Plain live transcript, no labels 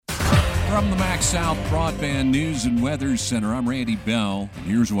From the Max South Broadband News and Weather Center, I'm Randy Bell, and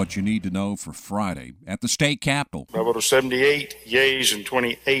here's what you need to know for Friday. At the state capitol, By vote of 78 yeas and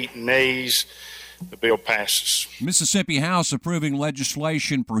 28 nays, the bill passes. Mississippi House approving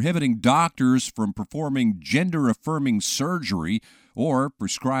legislation prohibiting doctors from performing gender-affirming surgery or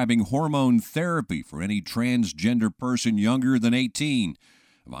prescribing hormone therapy for any transgender person younger than 18.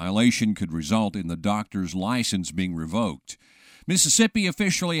 A violation could result in the doctor's license being revoked. Mississippi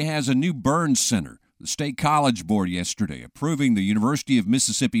officially has a new burn center. The State College Board yesterday approving the University of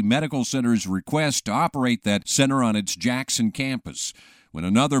Mississippi Medical Center's request to operate that center on its Jackson campus. When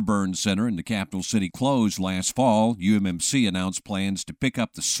another burn center in the capital city closed last fall, UMMC announced plans to pick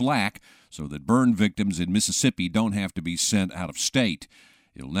up the slack so that burn victims in Mississippi don't have to be sent out of state.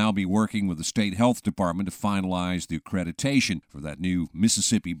 It'll now be working with the state health department to finalize the accreditation for that new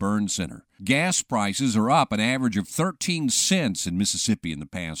Mississippi Burn Center. Gas prices are up an average of 13 cents in Mississippi in the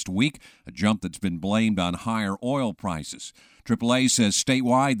past week, a jump that's been blamed on higher oil prices. AAA says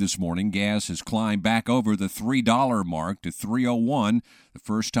statewide this morning gas has climbed back over the $3 mark to $3.01, the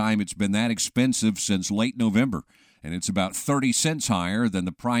first time it's been that expensive since late November, and it's about 30 cents higher than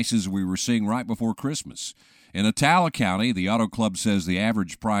the prices we were seeing right before Christmas. In Attala County, the Auto Club says the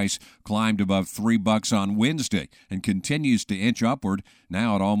average price climbed above $3 on Wednesday and continues to inch upward,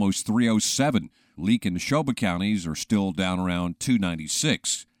 now at almost $3.07. Leake and Neshoba counties are still down around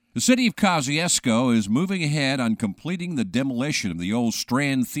 $2.96. The city of Kosciuszko is moving ahead on completing the demolition of the old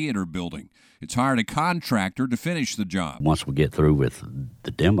Strand Theater building. It's hired a contractor to finish the job. Once we get through with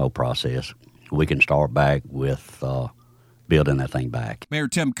the demo process, we can start back with building that thing back. Mayor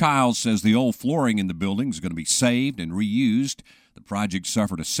Tim Kyle says the old flooring in the building is going to be saved and reused. The project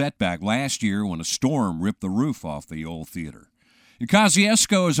suffered a setback last year when a storm ripped the roof off the old theater. And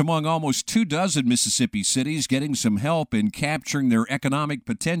Kosciuszko is among almost 24 Mississippi cities getting some help in capturing their economic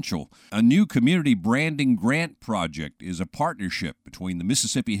potential. A new community branding grant project is a partnership between the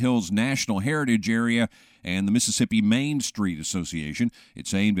Mississippi Hills National Heritage Area and the Mississippi Main Street Association.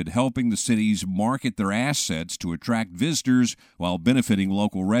 It's aimed at helping the cities market their assets to attract visitors while benefiting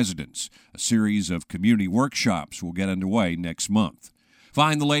local residents. A series of community workshops will get underway next month.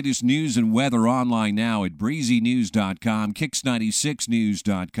 Find the latest news and weather online now at breezynews.com,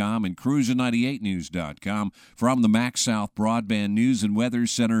 kicks96news.com, and cruiser98news.com. From the Max South Broadband News and Weather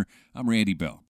Center, I'm Randy Bell.